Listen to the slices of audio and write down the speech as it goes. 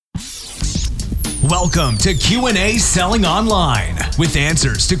Welcome to Q&A Selling Online, with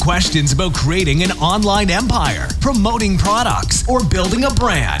answers to questions about creating an online empire, promoting products, or building a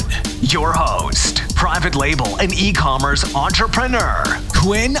brand. Your host, private label and e-commerce entrepreneur,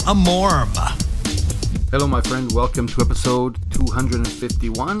 Quinn Amorm. Hello, my friend. Welcome to episode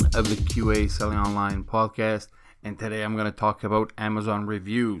 251 of the QA Selling Online podcast. And today I'm going to talk about Amazon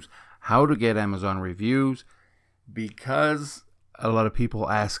reviews, how to get Amazon reviews, because a lot of people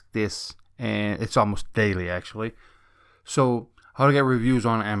ask this, and it's almost daily actually. So, how to get reviews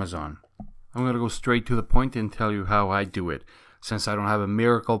on Amazon. I'm going to go straight to the point and tell you how I do it. Since I don't have a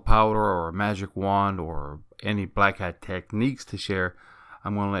miracle powder or a magic wand or any black hat techniques to share,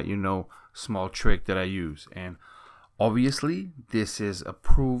 I'm going to let you know a small trick that I use. And obviously, this is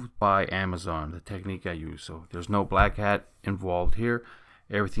approved by Amazon, the technique I use. So there's no black hat involved here.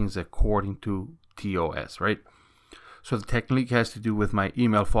 Everything's according to TOS, right? So the technique has to do with my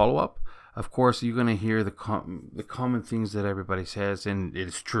email follow-up. Of course, you're going to hear the common things that everybody says, and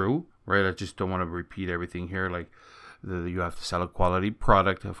it's true, right? I just don't want to repeat everything here. Like, you have to sell a quality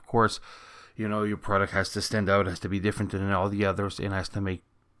product. Of course, you know, your product has to stand out, has to be different than all the others, and has to make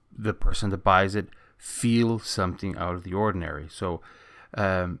the person that buys it feel something out of the ordinary. So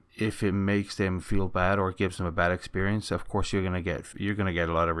if it makes them feel bad or gives them a bad experience, of course you're gonna get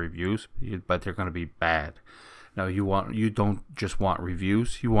a lot of reviews, but they're gonna be bad. Now you don't just want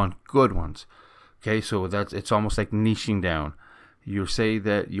reviews, you want good ones. Okay, so it's almost like niching down. You say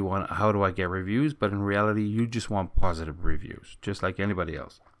that you want, how do I get reviews? But in reality, you just want positive reviews, just like anybody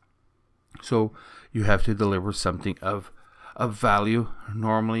else. So you have to deliver something of value.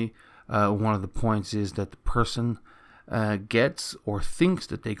 Normally, one of the points is that the person gets or thinks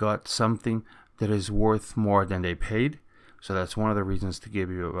that they got something that is worth more than they paid. So that's one of the reasons to give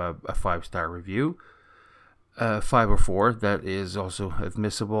you a 5-star review. 5 or 4, that is also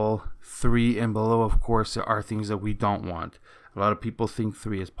admissible. 3 and below, of course, are things that we don't want. A lot of people think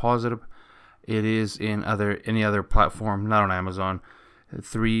 3 is positive. It is in any other platform, not on Amazon.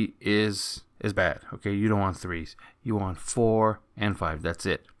 3 is bad. Okay, you don't want 3s. You want 4 and 5. That's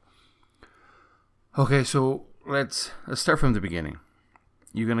it. Okay, so let's start from the beginning.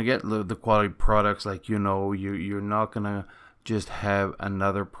 You're gonna get the quality products, like, you know, you're not gonna just have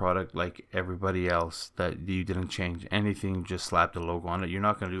another product like everybody else that you didn't change anything, just slap the logo on it. You're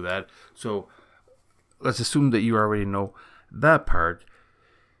not gonna do that. So let's assume that you already know that part.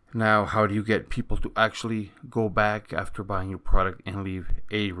 Now, how do you get people to actually go back after buying your product and leave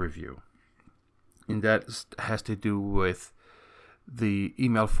a review? And that has to do with the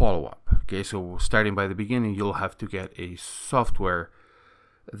email follow-up. Okay, so starting by the beginning, you'll have to get a software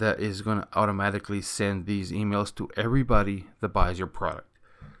that is going to automatically send these emails to everybody that buys your product.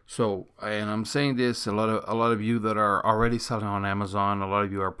 So, and I'm saying this, a lot of you that are already selling on Amazon, a lot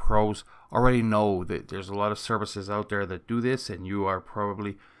of you are pros, already know that there's a lot of services out there that do this, and you are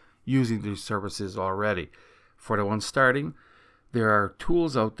probably using these services already. For the ones starting, there are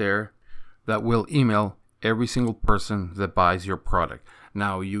tools out there that will email every single person that buys your product.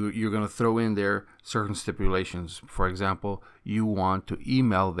 Now, you're going to throw in there certain stipulations. For example, you want to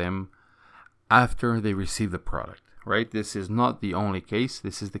email them after they receive the product, right? This is not the only case.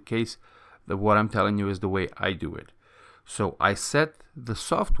 This is the case that what I'm telling you is the way I do it. So I set the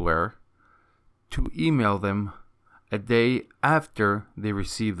software to email them a day after they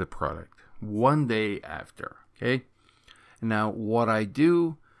receive the product. 1 day after, okay? Now, what I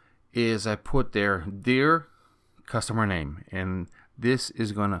do is I put their dear customer name, and this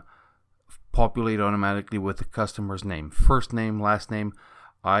is going to populate automatically with the customer's name. First name, last name,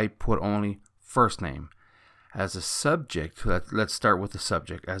 I put only first name. As a subject, let's start with the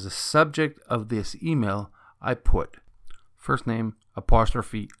subject. As a subject of this email, I put first name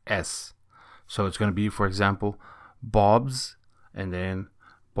apostrophe S. So it's going to be, for example, Bob's, and then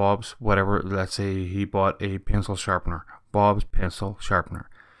Bob's whatever. Let's say he bought a pencil sharpener. Bob's pencil sharpener.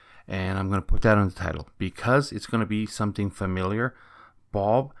 And I'm going to put that on the title because it's going to be something familiar.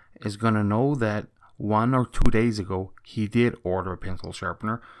 Bob is going to know that 1 or 2 days ago he did order a pencil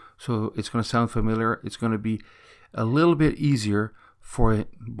sharpener. So it's going to sound familiar. It's going to be a little bit easier for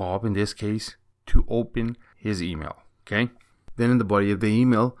Bob, in this case, to open his email. Okay. Then in the body of the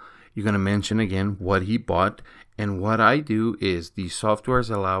email, you're going to mention again what he bought. And what I do is these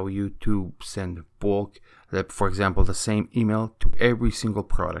softwares allow you to send bulk, for example, the same email to every single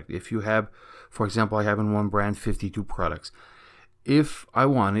product. If you have, for example, I have in one brand 52 products. If I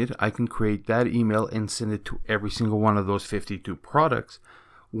wanted, I can create that email and send it to every single one of those 52 products.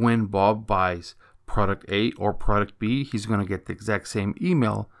 When Bob buys product A or product B, he's going to get the exact same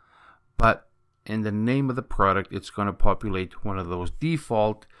email, but in the name of the product, it's going to populate one of those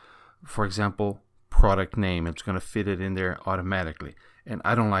default, for example, product name. It's going to fit it in there automatically. And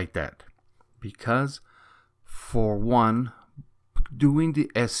I don't like that because, for one, doing the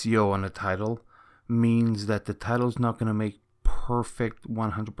SEO on the title means that the title is not going to make perfect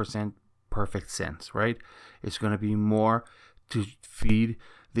 100% perfect sense, right? It's going to be more to feed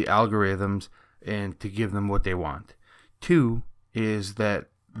the algorithms and to give them what they want. Two is that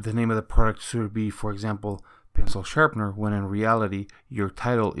the name of the product should be, for example, pencil sharpener, when in reality your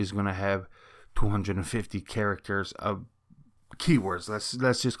title is going to have 250 characters of keywords.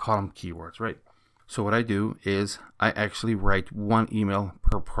 Let's just call them keywords, right? So what I do is I actually write one email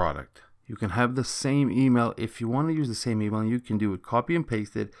per product. You can have the same email. If you want to use the same email, you can do it, copy and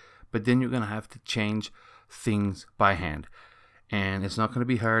paste it, but then you're going to have to change things by hand. And it's not going to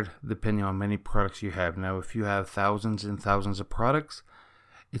be hard depending on how many products you have. Now, if you have thousands and thousands of products,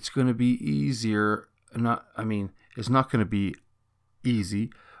 it's going to be easier. It's not going to be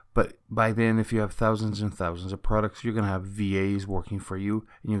easy, but by then, if you have thousands and thousands of products, you're going to have VAs working for you,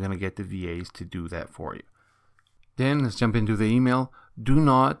 and you're going to get the VAs to do that for you. Then let's jump into the email. Do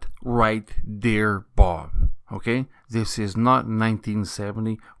not write Dear Bob. Okay? This is not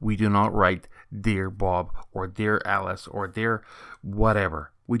 1970. We do not write Dear Bob or Dear Alice or Dear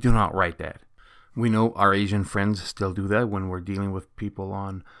whatever. We do not write that. We know our Asian friends still do that when we're dealing with people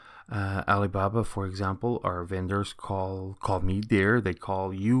on Alibaba, for example. Our vendors call me dear. They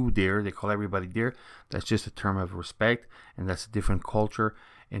call you dear. They call everybody dear. That's just a term of respect, and that's a different culture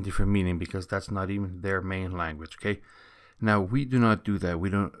and different meaning because that's not even their main language. Okay. Now we do not do that. We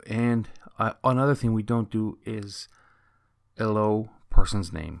don't. And another thing we don't do is hello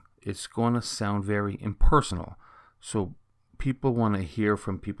person's name. It's going to sound very impersonal. So people want to hear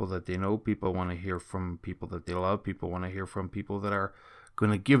from people that they know. People want to hear from people that they love. People want to hear from people that are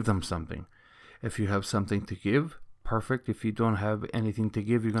going to give them something. If you have something to give, perfect. If you don't have anything to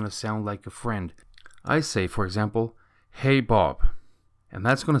give, you're going to sound like a friend. I say, for example, hey Bob. And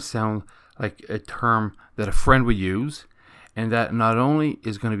that's going to sound like a term that a friend would use. And that not only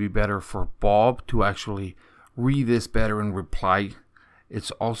is going to be better for Bob to actually read this better and reply,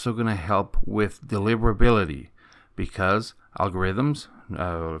 it's also going to help with deliverability because algorithms,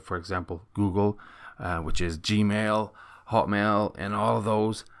 for example, Google, which is Gmail, Hotmail, and all of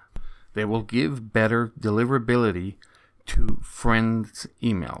those, they will give better deliverability to friends'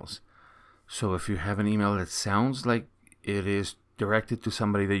 emails. So if you have an email that sounds like it is directed to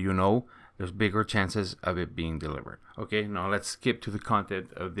somebody that you know, there's bigger chances of it being delivered. Okay, now let's skip to the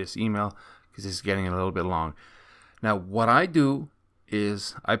content of this email because it's getting a little bit long. Now, what I do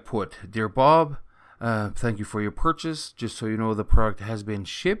is I put, Dear Bob, thank you for your purchase. Just so you know, the product has been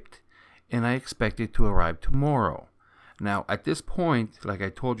shipped and I expect it to arrive tomorrow. Now, at this point, like I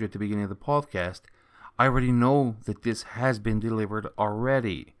told you at the beginning of the podcast, I already know that this has been delivered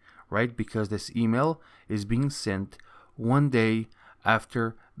already, right? Because this email is being sent one day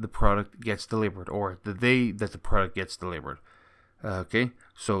after the product gets delivered, or the day that the product gets delivered. Okay,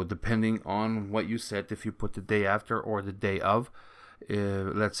 so depending on what you set, if you put the day after or the day of,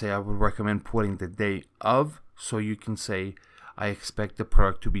 let's say I would recommend putting the day of, so you can say, I expect the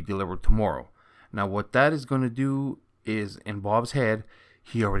product to be delivered tomorrow. Now, what that is going to do is, in Bob's head,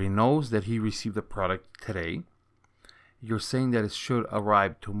 he already knows that he received the product today. You're saying that it should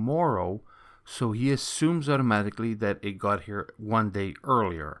arrive tomorrow, so he assumes automatically that it got here one day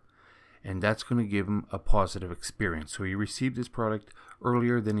earlier. And that's going to give him a positive experience. So he received his product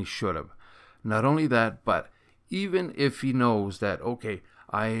earlier than he should have. Not only that, but even if he knows that, okay,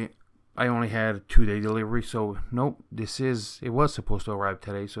 I only had a 2-day delivery, so nope, it was supposed to arrive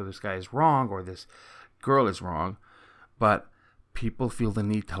today, so this guy is wrong or this girl is wrong. But people feel the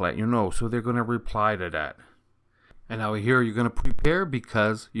need to let you know, so they're going to reply to that. And now here you're going to prepare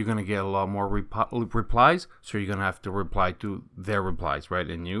because you're going to get a lot more replies. So you're going to have to reply to their replies, right?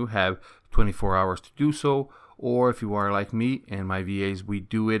 And you have 24 hours to do so. Or if you are like me and my VAs, we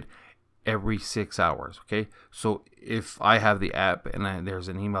do it every 6 hours, okay? So if I have the app and there's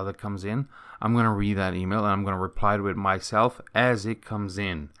an email that comes in, I'm going to read that email and I'm going to reply to it myself as it comes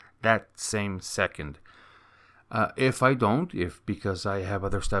in that same second. If I don't, because I have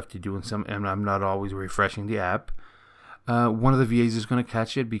other stuff to do and I'm not always refreshing the app, one of the VAs is going to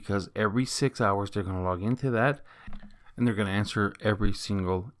catch it because every 6 hours they're going to log into that and they're going to answer every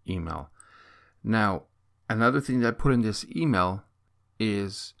single email. Now, another thing that I put in this email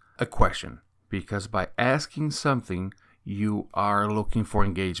is a question, because by asking something, you are looking for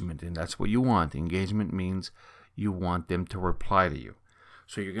engagement, and that's what you want. Engagement means you want them to reply to you.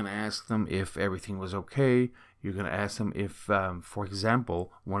 So you're going to ask them if everything was okay. You're going to ask them if, for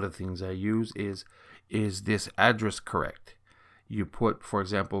example, one of the things I use is this address correct? You put, for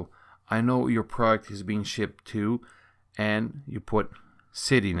example, I know your product is being shipped to, and you put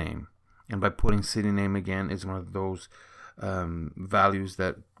city name. And by putting city name again is one of those values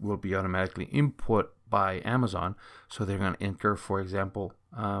that will be automatically input by Amazon. So they're going to enter, for example,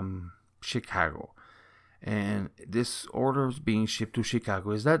 Chicago. And this order is being shipped to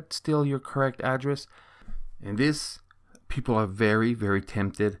Chicago. Is that still your correct address? And this, people are very, very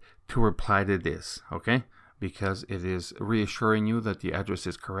tempted to reply to this, okay? Because it is reassuring you that the address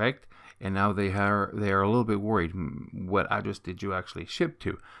is correct. And now they are a little bit worried. What address did you actually ship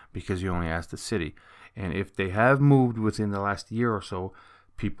to? Because you only asked the city. And if they have moved within the last year or so,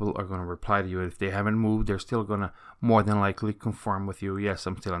 people are going to reply to you. If they haven't moved, they're still going to more than likely confirm with you, yes,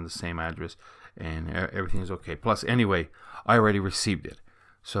 I'm still on the same address and everything is okay. Plus, anyway, I already received it.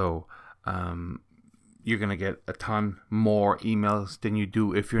 So you're going to get a ton more emails than you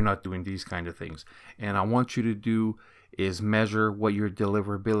do if you're not doing these kind of things. And I want you to do is measure what your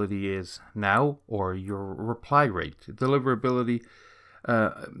deliverability is now or your reply rate. Deliverability,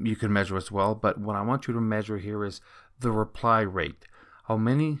 you can measure as well, but what I want you to measure here is the reply rate. How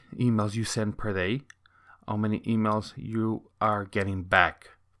many emails you send per day, how many emails you are getting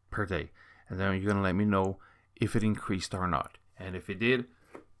back per day. And then you're going to let me know if it increased or not. And if it did,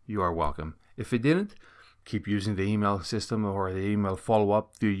 you are welcome. If it didn't, keep using the email system or the email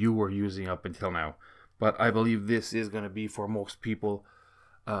follow-up that you were using up until now. But I believe this is going to be, for most people,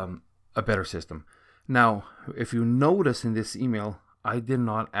 a better system. Now, if you notice in this email, I did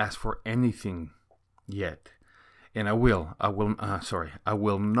not ask for anything yet. And I will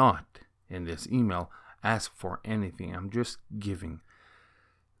not in this email ask for anything. I'm just giving.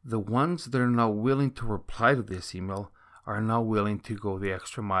 The ones that are not willing to reply to this email are not willing to go the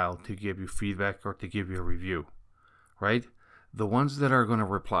extra mile to give you feedback or to give you a review, right? The ones that are going to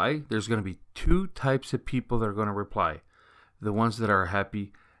reply, there's going to be two types of people that are going to reply. The ones that are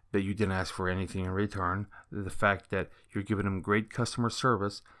happy that you didn't ask for anything in return, the fact that you're giving them great customer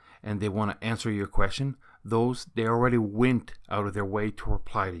service and they want to answer your question, those, they already went out of their way to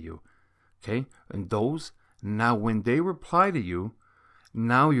reply to you, okay? And those, now when they reply to you,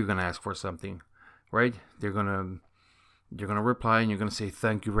 now you're going to ask for something, right? You're going to reply and you're going to say,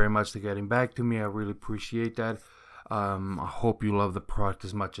 thank you very much for getting back to me. I really appreciate that. I hope you love the product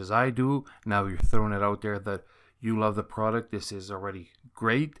as much as I do. Now you're throwing it out there that you love the product. This is already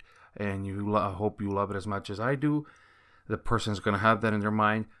great, and I hope you love it as much as I do. The person's going to have that in their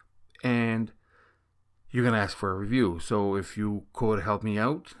mind, and you're going to ask for a review. So if you could help me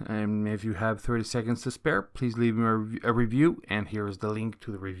out, and if you have 30 seconds to spare, please leave me a review, and here is the link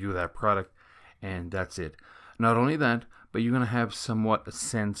to the review of that product, and that's it. Not only that, but you're going to have somewhat a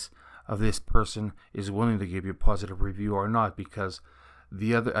sense of this person is willing to give you a positive review or not, because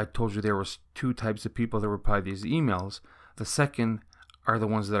I told you there was two types of people that reply these emails. The second are the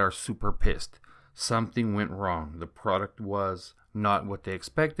ones that are super pissed. Something went wrong. The product was not what they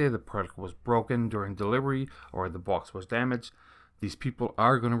expected. The product was broken during delivery, or the box was damaged. These people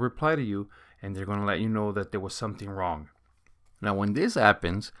are going to reply to you, and they're going to let you know that there was something wrong. Now, when this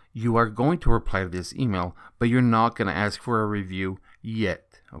happens, you are going to reply to this email, but you're not going to ask for a review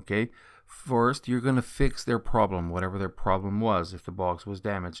yet, okay? First, you're going to fix their problem, whatever their problem was. If the box was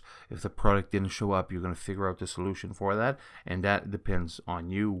damaged, if the product didn't show up, you're going to figure out the solution for that, and that depends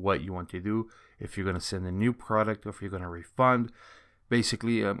on you, what you want to do. If you're going to send a new product, or if you're going to refund.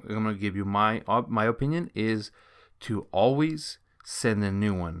 Basically, I'm going to give you my opinion is to always send a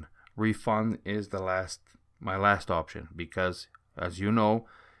new one. Refund is my last option, because as you know,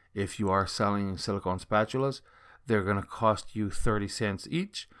 if you are selling silicone spatulas, they're going to cost you 30 cents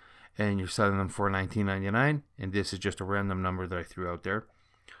each, and you're selling them for $19.99, and this is just a random number that I threw out there.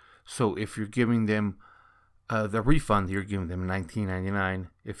 So if you're giving them the refund, you're giving them $19.99.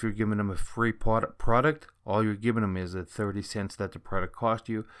 If you're giving them a free product, all you're giving them is the 30 cents that the product cost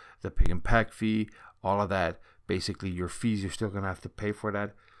you, the pick and pack fee, all of that. Basically, your fees, you're still going to have to pay for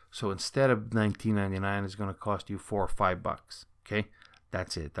that. So instead of $19.99, it's going to cost you $4 or $5. Okay,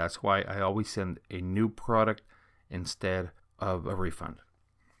 that's it. That's why I always send a new product instead of a refund.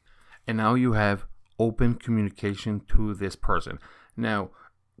 And now you have open communication to this person. Now,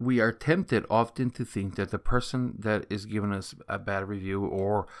 we are tempted often to think that the person that is giving us a bad review,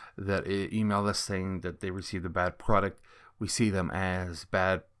 or that email us saying that they received a bad product, we see them as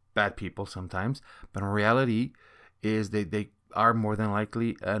bad people sometimes. But in reality, is they are more than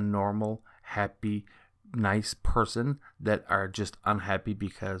likely a normal, happy, nice person that are just unhappy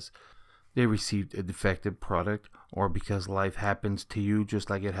because they received a defective product, or because life happens to you just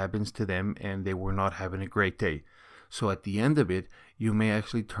like it happens to them and they were not having a great day. So at the end of it, you may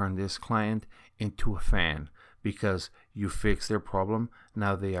actually turn this client into a fan, because you fix their problem.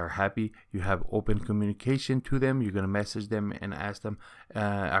 Now they are happy. You have open communication to them. You're going to message them and ask them,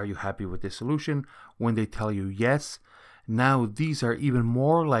 are you happy with this solution? When they tell you yes, now these are even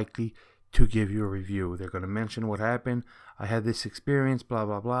more likely to give you a review. They're going to mention what happened. I had this experience, blah,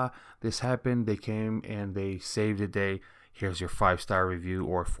 blah, blah. This happened. They came and they saved the day. Here's your 5-star review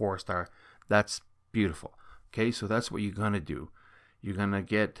or 4-star. That's beautiful. Okay, so that's what you're going to do. You're going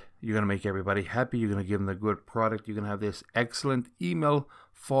to make everybody happy. You're going to give them the good product. You're going to have this excellent email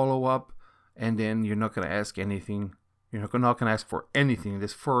follow-up, and then you're not going to ask anything. You're not going to ask for anything in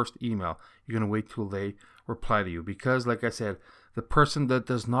this first email. You're going to wait till they reply to you, because, like I said, the person that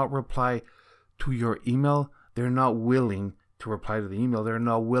does not reply to your email, they're not willing to reply to the email. They're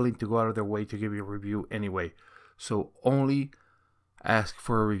not willing to go out of their way to give you a review anyway. So only ask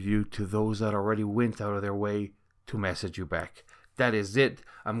for a review to those that already went out of their way to message you back. That is it.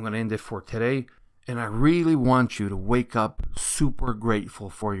 I'm going to end it for today. And I really want you to wake up super grateful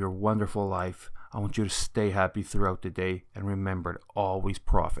for your wonderful life. I want you to stay happy throughout the day, and remember to always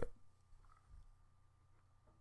profit.